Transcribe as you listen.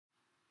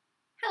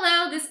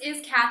this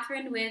is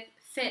Catherine with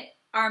Fit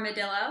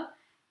Armadillo,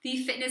 the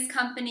fitness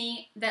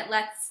company that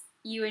lets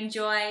you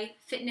enjoy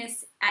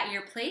fitness at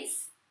your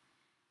place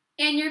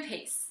and your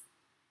pace.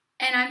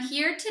 And I'm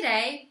here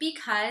today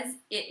because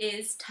it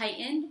is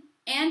Tighten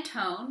and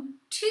Tone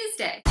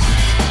Tuesday.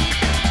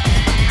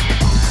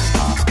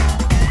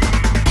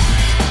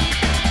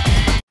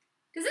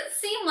 Does it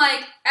seem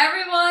like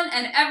everyone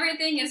and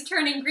everything is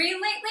turning green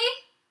lately?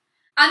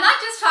 I'm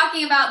not just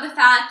talking about the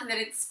fact that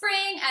it's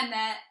spring and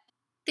that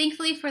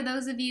thankfully for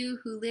those of you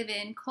who live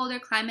in colder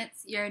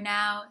climates, you're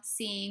now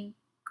seeing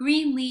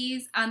green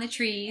leaves on the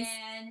trees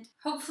and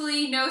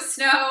hopefully no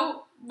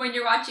snow when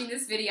you're watching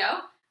this video.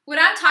 What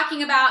I'm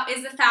talking about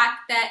is the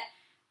fact that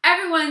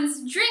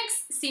everyone's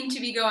drinks seem to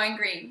be going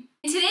green.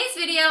 In today's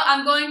video,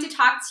 I'm going to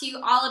talk to you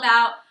all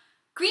about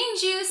green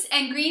juice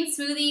and green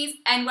smoothies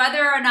and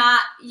whether or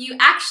not you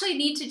actually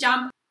need to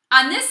jump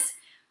on this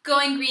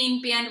going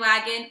green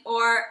bandwagon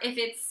or if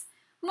it's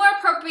more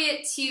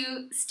appropriate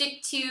to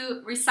stick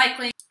to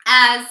recycling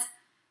as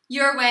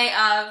your way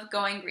of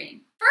going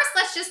green. First,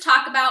 let's just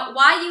talk about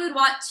why you would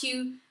want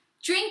to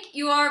drink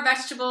your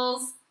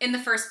vegetables in the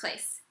first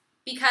place.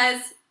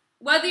 Because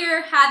whether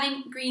you're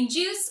having green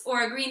juice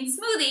or a green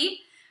smoothie,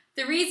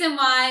 the reason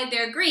why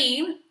they're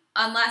green,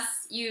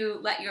 unless you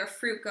let your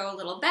fruit go a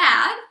little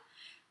bad,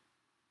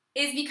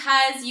 is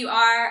because you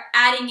are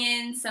adding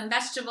in some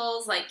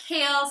vegetables like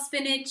kale,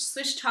 spinach,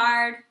 Swiss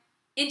chard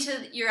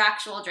into your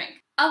actual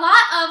drink. A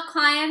lot of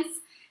clients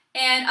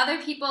and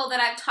other people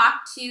that I've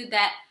talked to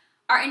that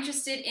are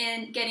interested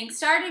in getting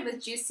started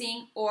with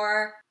juicing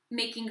or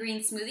making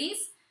green smoothies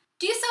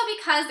do so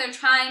because they're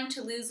trying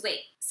to lose weight.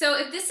 So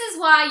if this is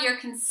why you're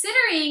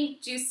considering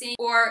juicing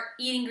or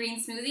eating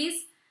green smoothies,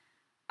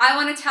 I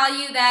want to tell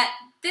you that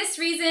this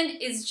reason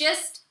is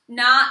just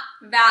not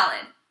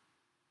valid.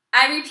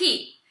 I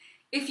repeat,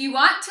 if you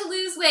want to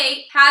lose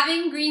weight,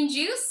 having green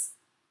juice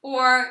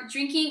or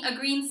drinking a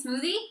green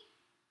smoothie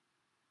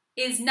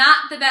is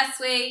not the best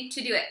way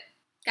to do it.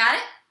 Got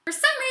it? For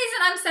some reason,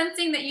 I'm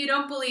sensing that you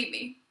don't believe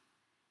me.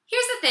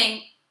 Here's the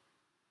thing.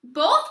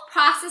 Both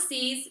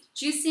processes,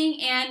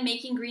 juicing and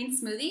making green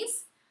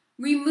smoothies,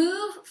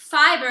 remove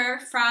fiber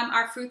from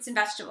our fruits and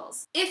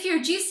vegetables. If you're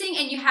juicing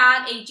and you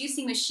have a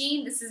juicing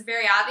machine, this is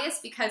very obvious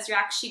because you're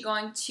actually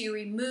going to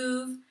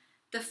remove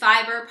the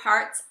fiber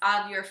parts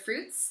of your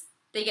fruits.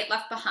 They get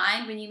left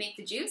behind when you make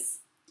the juice.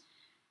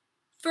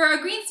 For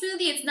a green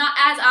smoothie, it's not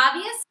as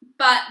obvious,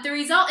 but the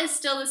result is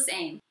still the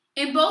same.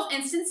 In both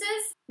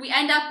instances, we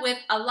end up with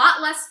a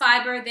lot less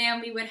fiber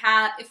than we would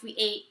have if we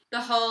ate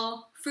the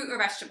whole fruit or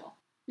vegetable.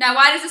 Now,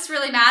 why does this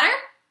really matter?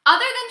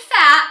 Other than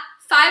fat,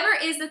 fiber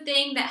is the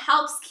thing that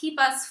helps keep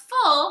us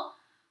full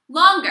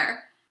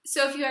longer.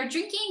 So if you are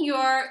drinking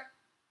your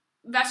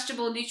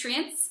vegetable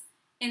nutrients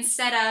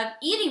instead of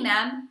eating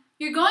them,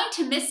 you're going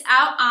to miss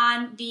out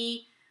on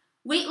the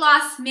weight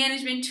loss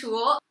management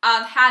tool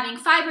of having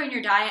fiber in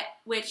your diet,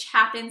 which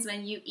happens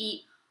when you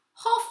eat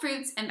whole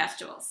fruits and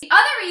vegetables. The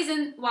other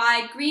reason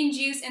why green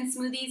juice and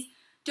smoothies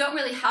don't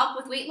really help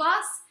with weight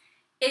loss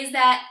is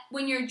that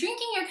when you're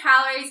drinking your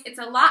calories, it's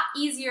a lot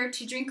easier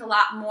to drink a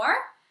lot more.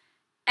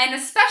 And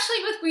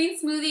especially with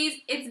green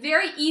smoothies, it's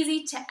very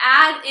easy to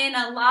add in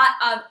a lot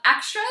of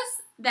extras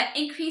that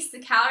increase the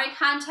calorie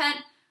content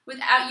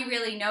without you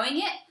really knowing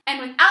it. And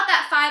without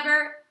that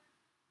fiber,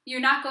 you're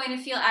not going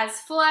to feel as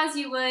full as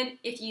you would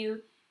if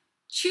you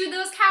chew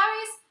those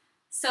calories.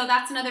 So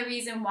that's another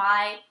reason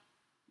why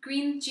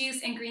green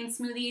juice and green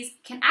smoothies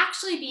can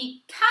actually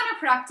be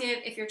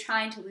counterproductive if you're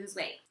trying to lose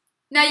weight.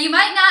 Now, you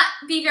might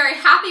not be very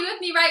happy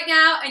with me right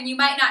now, and you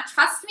might not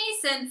trust me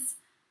since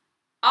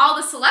all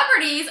the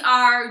celebrities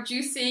are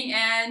juicing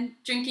and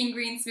drinking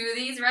green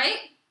smoothies, right?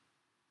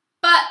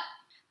 But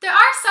there are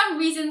some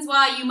reasons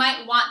why you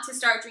might want to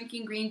start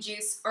drinking green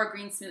juice or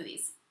green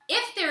smoothies.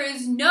 If there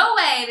is no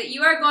way that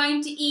you are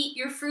going to eat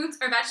your fruits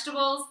or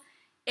vegetables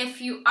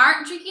if you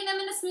aren't drinking them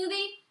in a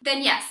smoothie,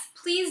 then yes,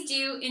 please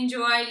do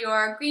enjoy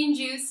your green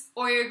juice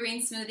or your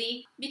green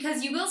smoothie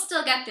because you will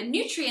still get the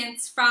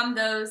nutrients from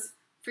those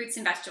fruits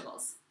and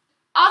vegetables.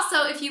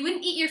 Also, if you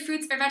wouldn't eat your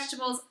fruits or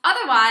vegetables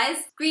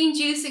otherwise, green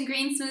juice and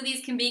green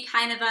smoothies can be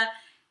kind of a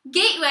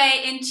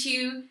gateway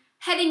into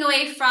heading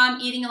away from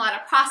eating a lot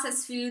of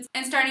processed foods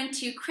and starting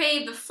to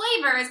crave the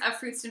flavors of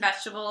fruits and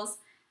vegetables,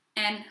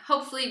 and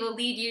hopefully will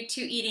lead you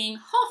to eating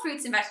whole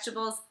fruits and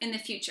vegetables in the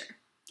future.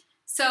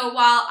 So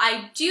while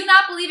I do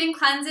not believe in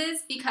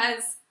cleanses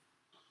because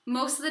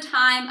most of the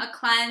time a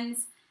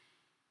cleanse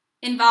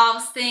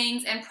involves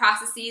things and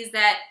processes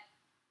that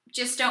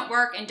just don't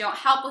work and don't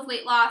help with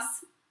weight loss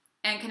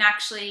and can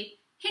actually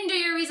hinder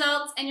your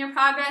results and your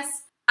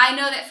progress, I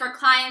know that for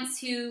clients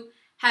who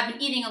have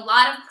been eating a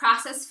lot of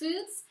processed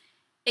foods,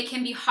 it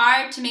can be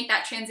hard to make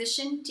that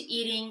transition to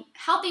eating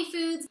healthy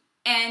foods,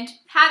 and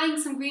having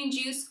some green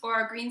juice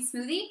or a green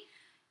smoothie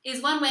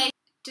is one way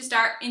to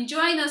start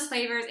enjoying those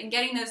flavors and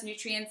getting those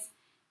nutrients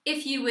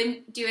if you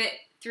wouldn't do it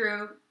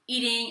through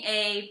eating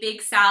a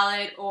big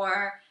salad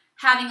or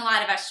having a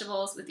lot of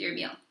vegetables with your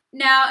meal.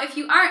 Now, if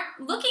you aren't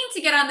looking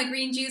to get on the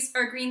green juice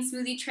or green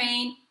smoothie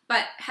train,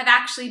 but have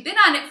actually been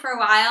on it for a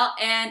while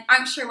and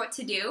aren't sure what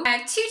to do, I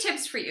have 2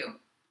 tips for you.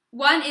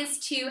 One is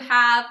to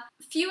have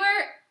fewer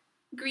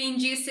green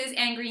juices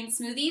and green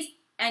smoothies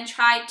and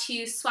try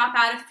to swap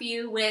out a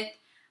few with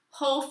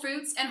whole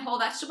fruits and whole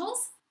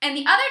vegetables. And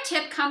the other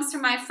tip comes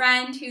from my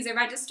friend who's a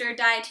registered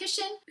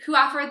dietitian who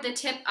offered the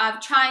tip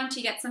of trying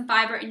to get some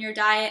fiber in your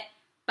diet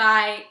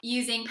by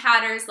using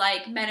powders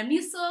like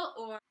Metamucil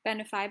or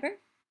Benefiber.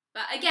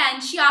 But again,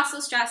 she also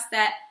stressed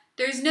that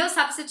there's no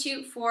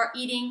substitute for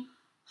eating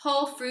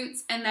whole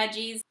fruits and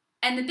veggies.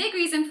 And the big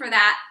reason for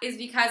that is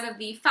because of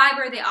the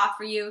fiber they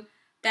offer you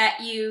that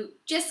you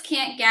just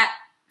can't get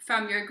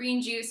from your green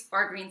juice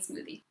or green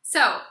smoothie.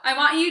 So I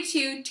want you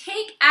to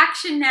take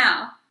action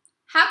now.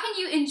 How can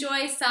you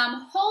enjoy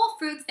some whole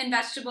fruits and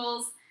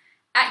vegetables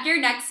at your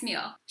next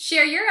meal?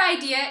 Share your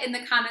idea in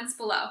the comments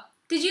below.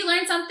 Did you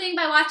learn something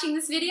by watching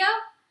this video?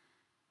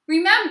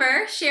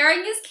 Remember, sharing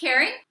is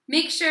caring.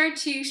 Make sure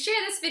to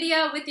share this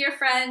video with your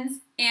friends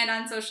and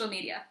on social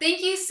media.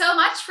 Thank you so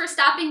much for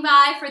stopping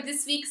by for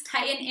this week's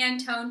Tighten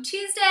and Tone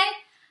Tuesday.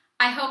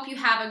 I hope you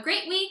have a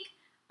great week,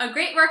 a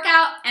great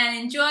workout, and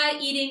enjoy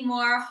eating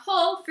more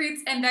whole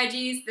fruits and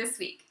veggies this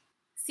week.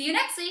 See you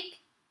next week.